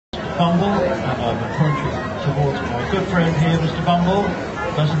Bumble, and I'm approaching towards my good friend here, Mr. Bumble.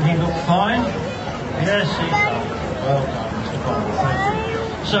 Doesn't he look fine? Yes, he does. Well done, Mr. Bumble, thank you.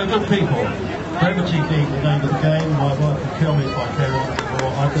 So, good people, brevity being the name of the game. My wife will kill me if I carry on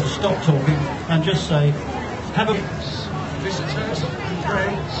anymore. I've got to stop talking and just say, have a... Visitors,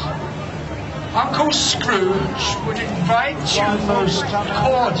 friends, Uncle Scrooge would invite you most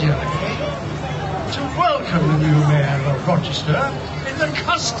cordially to welcome the new mayor of Rochester in the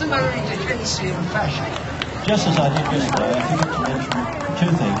customary Dickensian fashion. Just as I did yesterday, I forgot to mention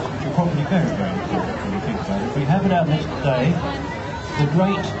two things which are probably very, very important when you think about it. We have in our midst today the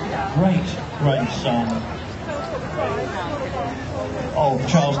great-great-grandson of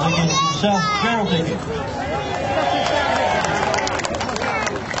Charles Dickens himself, Gerald Dickens.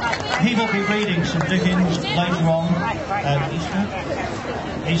 He will be reading some Dickens later on at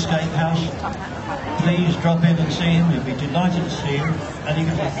Eastgate House. Please drop in and see him. We'll be delighted to see him. And he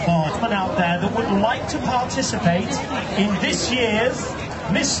can be far. Someone out there that would like to participate in this year's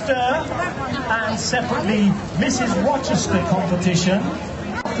Mr. and separately Mrs. Rochester competition.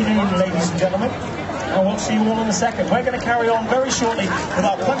 Good afternoon, ladies and gentlemen. I will see you all in a second. We're going to carry on very shortly with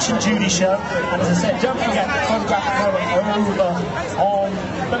our Punch and Judy show. And as I said, don't forget the photographic moment over on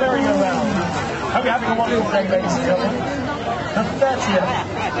the merry-go-round. Hope you're having a wonderful day, ladies and gentlemen. The 30th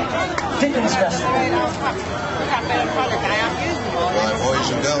Dickens Festival. Right, boys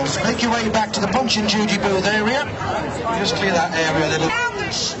and girls, make your way back to the Punch and Judy booth area. Just clear that area a little. Down the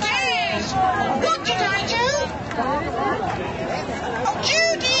stairs! What did I do? Oh,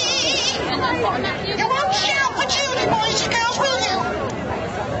 Judy! You won't shout for Judy, boys and girls, will you?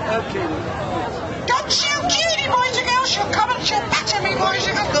 Okay. Don't shout Judy, boys and girls. She'll come and she'll batter me, boys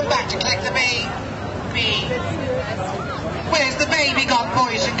and girls. Come back to collect the bee. Bee. Where's the baby gone,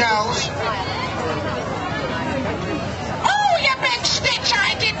 boys and girls? Oh, you big snitch,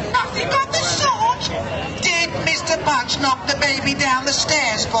 I did nothing of the sort. Did Mr. Punch knock the baby down the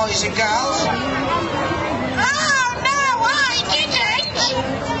stairs, boys and girls? Oh, no, I didn't.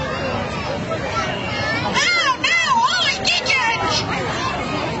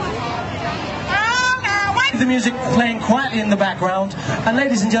 The music playing quietly in the background, and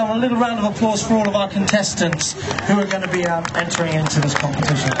ladies and gentlemen, a little round of applause for all of our contestants who are going to be entering into this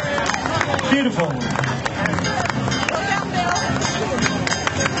competition. Beautiful.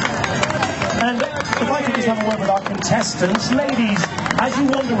 And if I could just have a word with our contestants, ladies, as you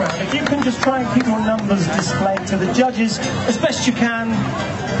wander around, if you can just try and keep your numbers displayed to the judges as best you can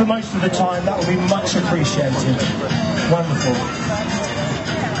for most of the time, that would be much appreciated. Wonderful.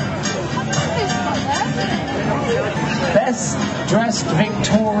 Best dressed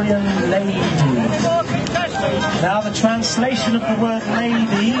Victorian lady. Now the translation of the word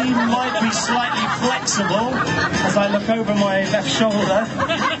lady might be slightly flexible as I look over my left shoulder.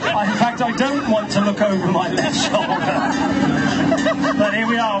 In fact, I don't want to look over my left shoulder. But here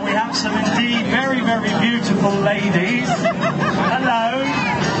we are, we have some indeed very, very beautiful ladies. Hello.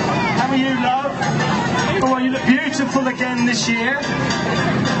 How are you, love? Oh, you look beautiful again this year.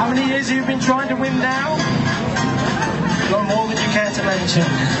 How many years have you been trying to win now? Not more than you care to mention.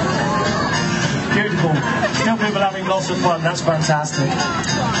 Beautiful. Still people having lots of fun. That's fantastic.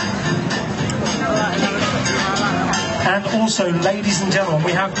 And also, ladies and gentlemen,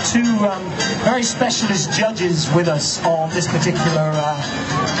 we have two very specialist judges with us on this particular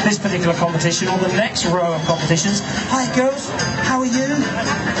competition, or the next row of competitions. Hi, girls. How are you?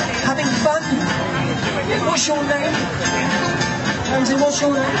 Having fun? What's your name? Tansy, what's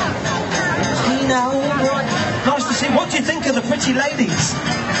your name? Tina, all right. Nice to see you. What do you think of the pretty ladies?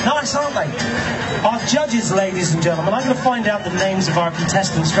 Nice, aren't they? Our judges, ladies and gentlemen, I'm going to find out the names of our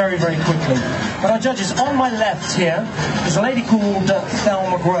contestants very, very quickly. But our judges, on my left here, is a lady called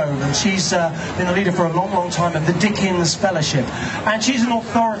Thelma Grove, and she's been a leader for a long, long time at the Dickens Fellowship. And she's an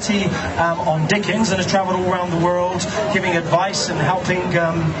authority on Dickens and has travelled all around the world giving advice and helping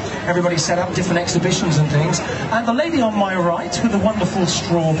everybody set up different exhibitions and things. And the lady on my right, with a wonderful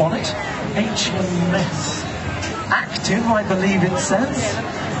straw bonnet, HMS Active, I believe it says.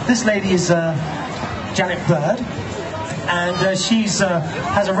 This lady is Janet Bird, and she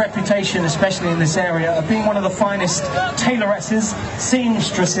has a reputation, especially in this area, of being one of the finest tailoresses,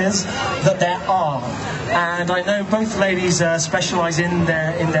 seamstresses that there are. And I know both ladies specialise in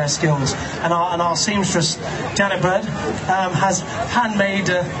their skills. And our seamstress, Janet Bird, has handmade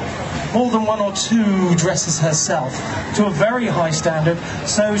more than one or two dresses herself to a very high standard,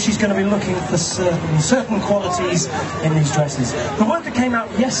 so she's going to be looking for certain qualities in these dresses. The word that came out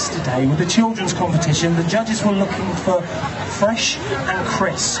yesterday with the children's competition, the judges were looking for fresh and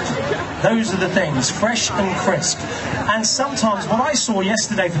crisp. Those are the things, fresh and crisp. And sometimes what I saw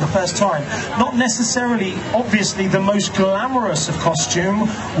yesterday for the first time, not necessarily obviously the most glamorous of costume,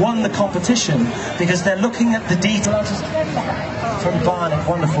 won the competition because they're looking at the details. From Barnet,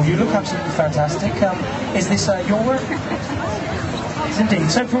 wonderful. You look absolutely fantastic. Is this your work? It's indeed.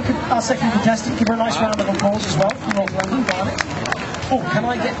 So for our second contestant, give her a nice round of applause as well from North London, Barnet. Oh, can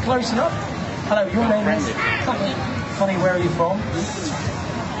I get close enough? Hello, your name is? Funny, where are you from?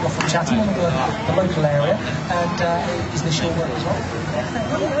 You're from Chatham, one of the local area. And is this your work as well?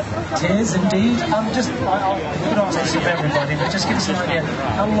 It is indeed. I'm going to ask this of everybody, but just give us an idea.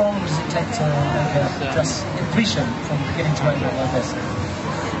 How long does it take to make a dress completion from beginning to end like this?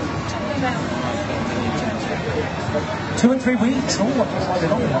 2 and 3 weeks. Oh, I thought it might be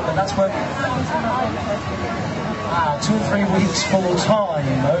longer, but that's where. Wow, 2 and 3 weeks full time.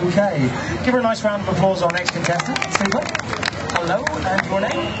 Okay. Give her a nice round of applause, our next contestant. Super. Hello, and your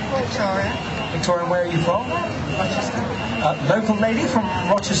name? Victoria. Victoria, where are you from? Rochester. Local lady from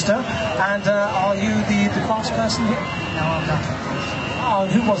Rochester. And are you the class person here? No, I'm not. Oh,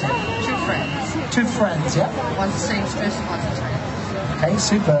 who was it? 2 friends. 2 friends, yeah? One's a seamstress, one's a trainer. Okay,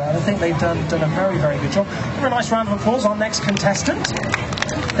 super. I think they've done a very, very good job. Give her a nice round of applause, our next contestant.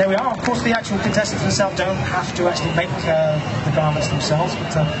 There we are. Of course, the actual contestants themselves don't have to actually make the garments themselves,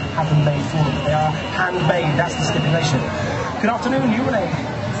 but have them made for them. But they are handmade. That's the stipulation. Good afternoon. Your name?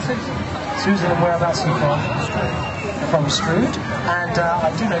 Susan. Susan, and whereabouts are you from? From Strood. And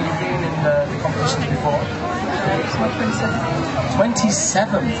I do know you've been in the competitions before. It's my 27th.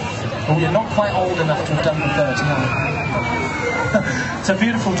 27th. Well, you're not quite old enough to have done the 30, are you? It's a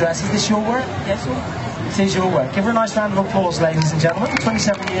beautiful dress. Is this your work? Yes, sir. It is your work. Give her a nice round of applause, ladies and gentlemen.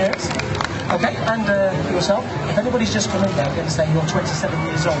 27 years. Okay, and yourself? If anybody's just come in there, I'm going to say you're 27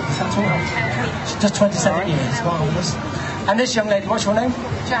 years old. Is that all right? Just 27 years. Marvellous. And this young lady, what's your name?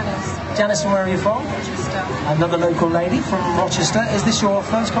 Janice. Janice, and where are you from? Rochester. Another local lady from Rochester. Is this your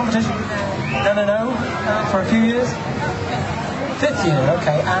first competition? No. For a few years? 5th year,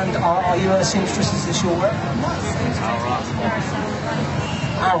 okay. And are you a seamstress? Is this your work?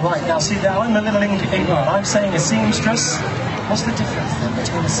 Oh, right. Now, see, I'm a little ignorant. I'm saying a seamstress. What's the difference then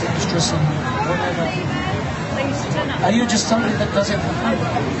between a seamstress and whatever? Are you just somebody that does it for fun?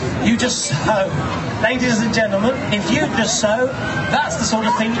 You just sew. Ladies and gentlemen, if you just sew, that's the sort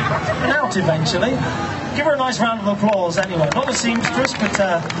of thing you can out eventually. Give her a nice round of applause anyway. Not a seamstress, but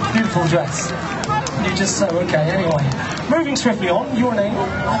a beautiful dress. You just sew, okay, anyway. Moving swiftly on, your name?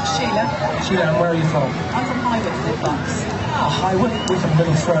 I'm Sheila. Sheila, and where are you from? I'm from Highwood, Bucks. Highwood, we're a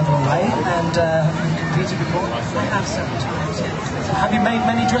little further away. And have you competed before? I have several times, yes. Have you made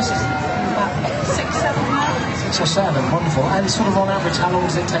many dresses? About 6, 7 now. 6 or 7, wonderful. And sort of on average, how long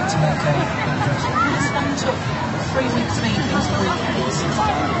does it take to make a dress? This one took 3 weeks of evenings and weekends.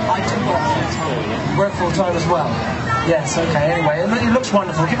 I do work full time. Work full time as well? Yes, okay, anyway, it looks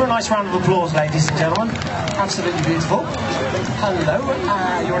wonderful. Give her a nice round of applause, ladies and gentlemen. Absolutely beautiful. Hello,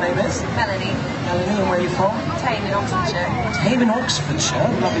 your name is? Melanie. Melanie, and where are you from? Tame in Oxfordshire. Tame in Oxfordshire.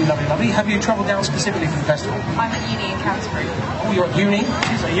 Lovely, lovely, lovely. Have you travelled down specifically for the festival? I'm at uni in Canterbury. Oh, you're at uni?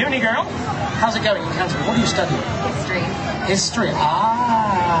 She's a uni girl. How's it going in Canterbury? What are you studying? History. History.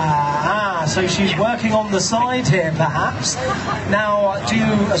 So she's working on the side here, perhaps. Now, do you,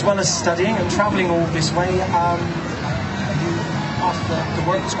 as well as studying and travelling all this way, have you asked the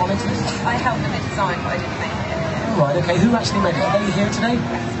work that's gone into this? I helped them in design, but I didn't make it. Right, okay. Who actually made it? Are they here today?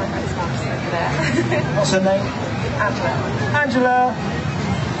 That's my best mum over there. What's her name? Angela. Angela!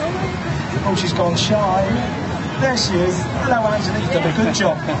 Oh, she's gone shy. There she is. Hello, Angela. You've done a good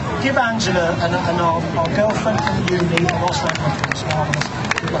job. Give Angela and our girlfriend from uni and also marvellous.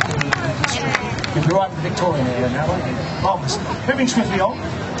 Good luck in the industry. You'll be right with Victorian here now, won't you? Marvellous. Moving swiftly on.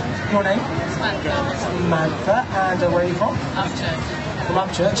 Your name? Samantha. Samantha. And where are you from? Upchurch. From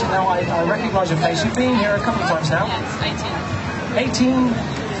Upchurch. Now, I recognise your face. You've been here a couple of times now. Yes, 18.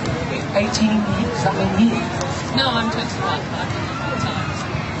 18 years? Does that mean years? No, I'm 21, but I've been here 4 times.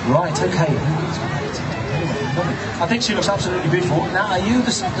 Right, okay. I think she looks absolutely beautiful. Now, are you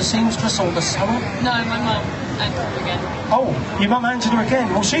the seamstress or the sewer? No, my mum, Angela again. Oh, your mum Angela again.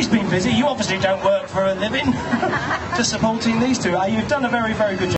 Well, she's been busy. You obviously don't work for a living. Just supporting these two. You've done a very, very good job.